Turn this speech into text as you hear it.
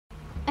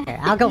Here,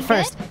 I'll go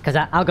first, because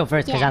I'll go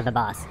first because I'm the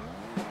boss.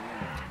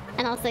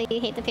 And also, you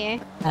hate the pier.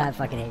 I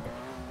fucking hate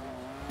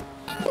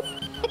it.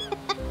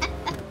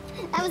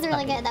 That was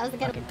really good. That was a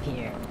good fucking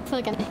pier.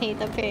 Fucking hate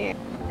the pier.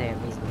 There,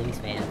 he's a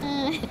loose man.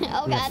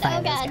 Oh god,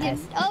 oh god,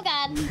 oh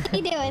god. What are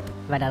you doing?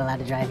 Am I not allowed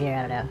to drive here? I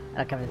don't know. I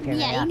don't cover the pier.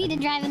 Yeah, you need to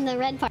drive in the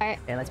red part.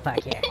 Here, let's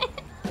park here.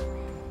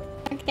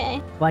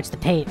 Okay. Watch the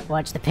paint.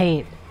 Watch the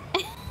paint.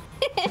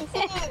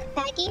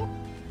 Thank you.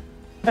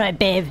 Alright,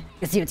 babe.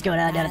 Let's see what's going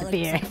on down at the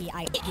pier.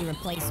 Like he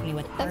replaced me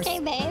with Okay,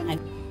 babe.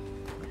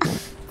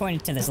 According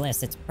to this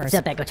list, it's What's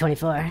up, Echo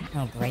 24?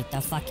 Oh, great.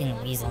 The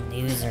fucking weasel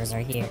newsers are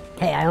here.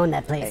 Hey, I own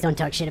that place. Don't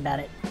talk shit about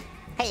it.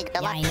 Hey,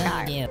 yeah, I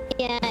know you do.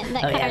 Yeah,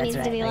 that car needs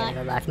to be locked.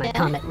 I gotta go lock my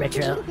Comet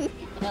Retro.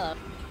 Hello.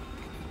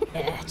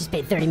 Yeah, just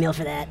paid 30 mil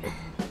for that.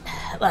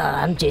 Well,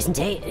 I'm Jason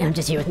Tate. I'm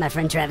just here with my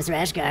friend Travis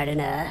Rashguard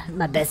and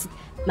my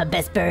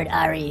best bird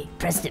Ari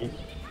Preston.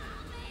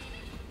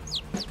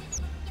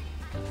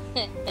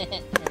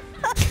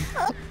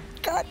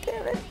 God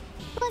damn it.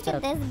 Look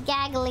at this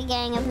gaggly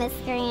gang of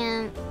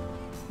miscreants.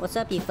 What's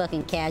up, you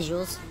fucking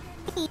casuals?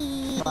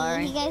 You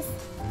guys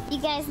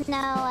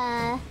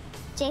know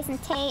Jason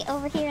Tate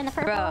over here in the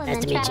purple, Bro, and nice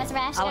then to meet Travis you.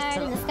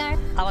 Rashguard in the scarf.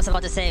 I was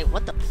about to say,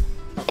 what the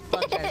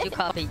fuck are you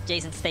copy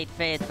Jason State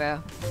Fade,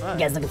 bro? You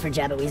guys looking for a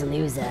job at Weasel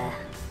News?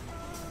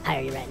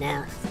 Hire you right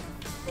now.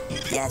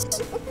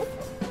 Yes.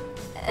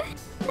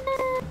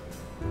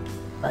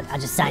 But I'll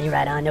just sign you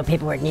right on. No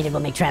paperwork needed.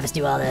 We'll make Travis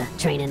do all the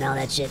training and all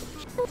that shit.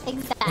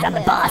 Exactly. 'Cause I'm the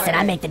boss and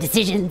I make the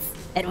decisions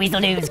at Weasel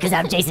News because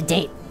I'm Jason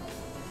Tate.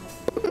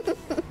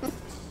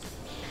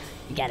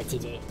 You got it,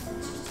 TJ.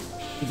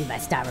 You be my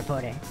star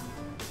reporter.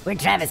 Where'd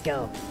Travis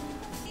go?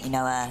 You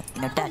know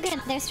Oh, Dutch.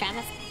 good. There's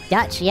Travis.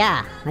 Dutch,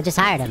 yeah. I just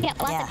hired him. Yeah,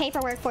 lots of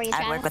paperwork for you,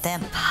 Travis. I'd work with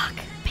him. Fuck.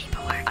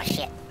 Paperwork. Oh,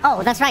 shit.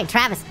 Oh, that's right.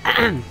 Travis.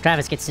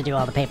 Travis gets to do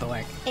all the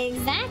paperwork.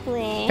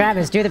 Exactly.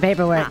 Travis, do the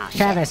paperwork. Oh, shit.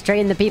 Travis,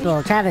 train the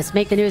people. Travis,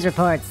 make the news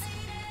reports.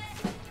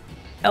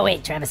 Oh,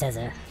 wait. Travis has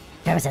a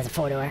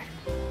four-door.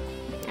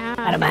 Oh.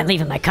 I don't mind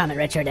leaving my Comet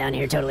Retro down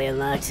here totally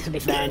unlocked. It'll be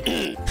fine.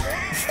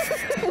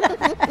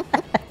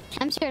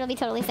 I'm sure it'll be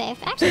totally safe.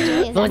 Actually,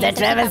 Julia's What was down that, here,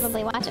 so she'll Travis?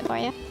 probably watch it for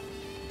you.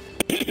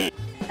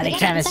 I think You got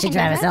Travis a should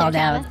second drive us right all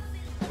there, down.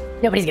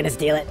 Travis. Nobody's gonna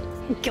steal it.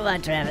 Come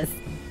on, Travis.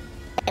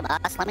 Hey,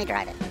 boss, let me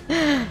drive it.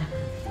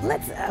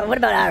 Let's. What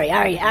about Ari?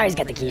 Ari's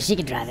got the keys. She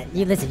can drive it.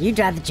 You listen. You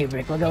drive the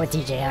Tubrick. We'll go with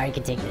TJ. Ari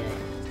can take the.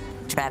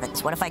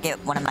 Travis, what if I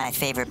get one of my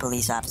favorite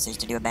police officers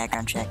to do a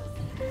background check?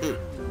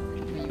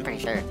 I'm pretty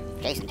sure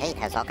Jason Tate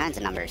has all kinds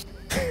of numbers.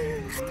 He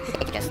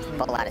could just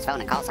pull out his phone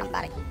and call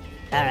somebody.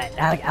 All right.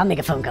 I'll make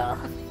a phone call.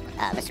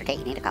 Mr. Tate,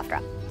 you need a cough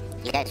drop.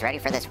 You guys ready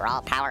for this raw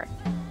power?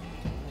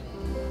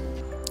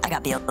 I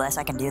got BLS.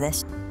 I can do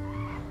this.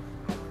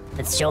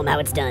 Let's show him how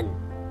it's done.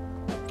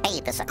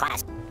 Hey, this is a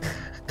class.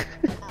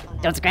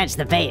 Don't scratch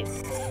the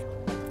face.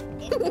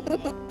 Does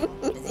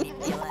he need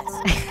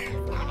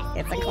BLS?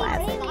 It's a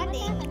classic.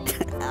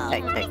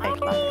 Hey.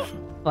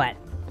 What?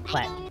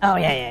 What? Oh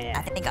yeah.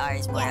 I think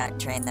Ari's more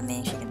trained than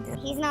me. She can do it.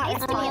 He's not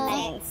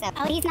responsible,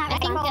 so He's not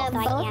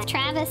responsible, so both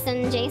Travis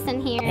and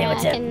Jason here Hey,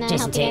 what's up? can Jason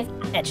help you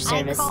Tate. guys. At your I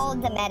service.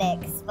 called the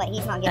medics, but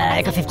he's not getting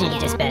Echo 15 Yeah.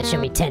 dispatch. Show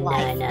me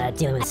 10-9.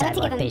 Dealing with a I'd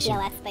like to give sidewalk him patient.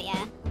 BLS, but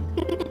yeah.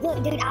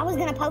 Look, dude, I was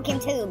gonna poke him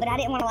too, but I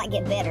didn't want to like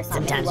get bit or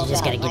something. Sometimes you He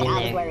just woke gotta up. get in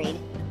I there. was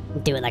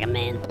worried. Do it like a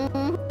man.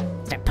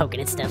 Start poking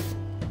at stuff.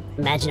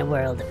 Imagine a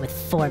world with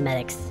 4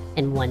 medics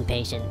and 1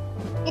 patient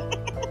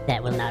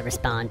that will not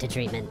respond to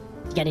treatment.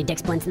 You got any dick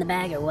splints in the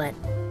bag or what?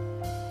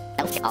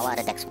 Nope, all out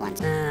of Dex ones.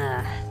 Ah,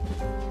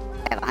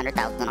 I have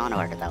 100,000 on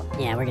order, though.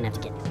 yeah, we're gonna have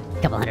to get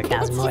a couple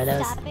 100,000 more of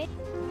those. Stop it.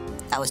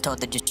 I was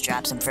told to just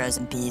drop some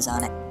frozen peas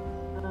on it.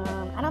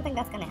 I don't think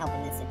that's gonna help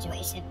in this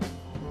situation.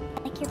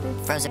 Like your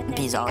boots. Frozen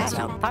peas always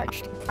help.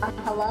 Parched.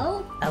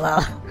 Hello? Hello.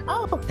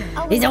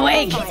 Oh, He's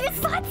awake!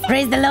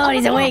 Praise the Lord,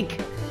 he's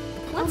awake!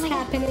 What's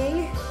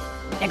happening?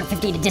 Echo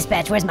 15 to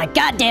dispatch, where's my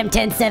goddamn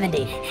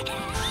 1070?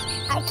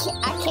 I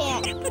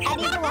can't. I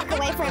need to walk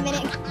away for a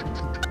minute.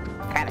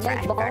 Travis,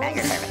 right at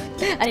your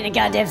service. I need a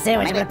goddamn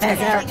sandwich, I'm gonna pass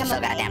out. So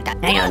goddamn tough.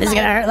 Hang on, this is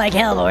gonna hurt like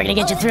hell, but we're gonna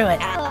get you through it.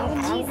 Oh,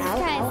 Jesus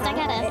Christ. I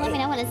gotta let me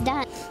know when it's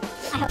done.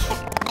 I hope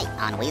Tonight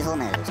on Weasel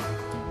News.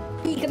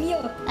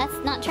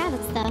 that's not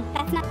Travis, though.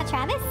 That's not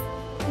Travis?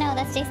 No,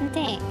 that's Jason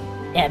Tate.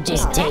 Yeah, I'm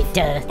Jason Tate,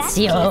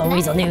 CEO of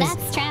Weasel News.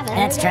 That's Travis.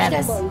 That's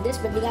Travis. Wait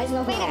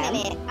a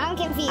minute. I'm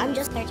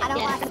confused. I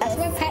don't like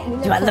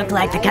this. Do I look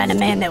like the kind of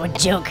man that would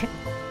joke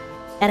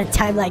at a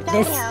time like I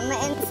know this? him,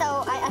 and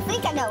so I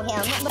think I know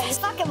him, but he's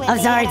fucking with I'm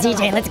me. sorry, I don't TJ,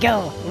 like let's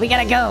go. We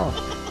gotta go.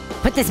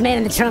 Put this man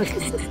in the trunk.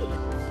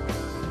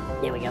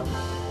 There we go.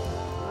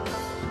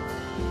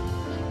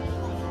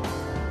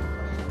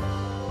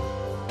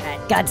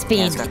 Alright, Godspeed.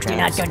 Let's go, Do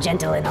not Travis. go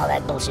gentle and all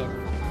that bullshit.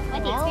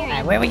 What the Alright,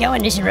 experience? where we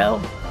going, Mission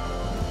Row?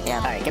 Yeah.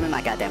 Alright, give me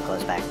my goddamn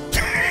clothes back.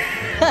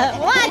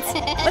 What?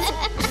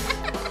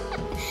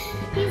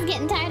 He's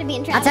getting tired of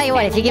being Travis. I'll tell you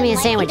what, if you give me a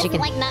sandwich, he you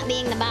doesn't can- like not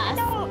being the boss.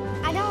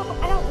 I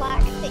don't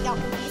like that y'all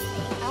confuse me.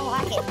 I don't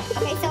like it.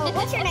 Okay, so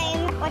what's your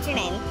name? What's your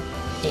name?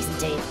 Jason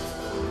Tate.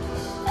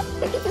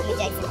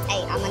 Jason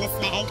Tate. I'm gonna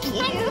snag you.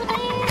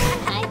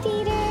 Hi,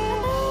 Peter.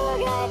 Oh,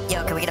 God.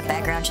 Yo, can we get a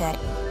background check?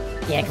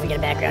 Yeah, can we get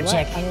a background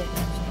check?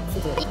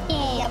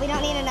 Yeah, we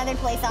don't need another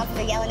police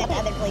officer yelling at the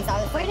other police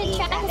officer. Where did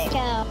Travis go?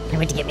 I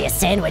went to get me a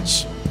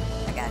sandwich.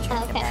 I got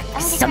you. Okay.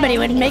 Somebody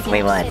would make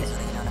me one. You know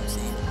what I'm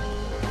saying?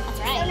 That's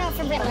I right. don't know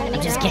from Britain.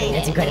 I'm just kidding,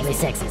 that's incredibly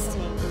sexist.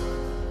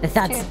 The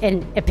thoughts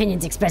and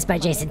opinions expressed by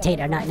Jason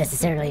Tate are not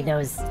necessarily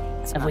those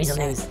of Weasel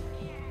News.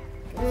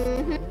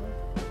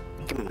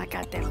 Give me my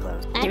goddamn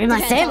clothes. Give me my I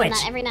have to try to tell him sandwich.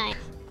 that every night.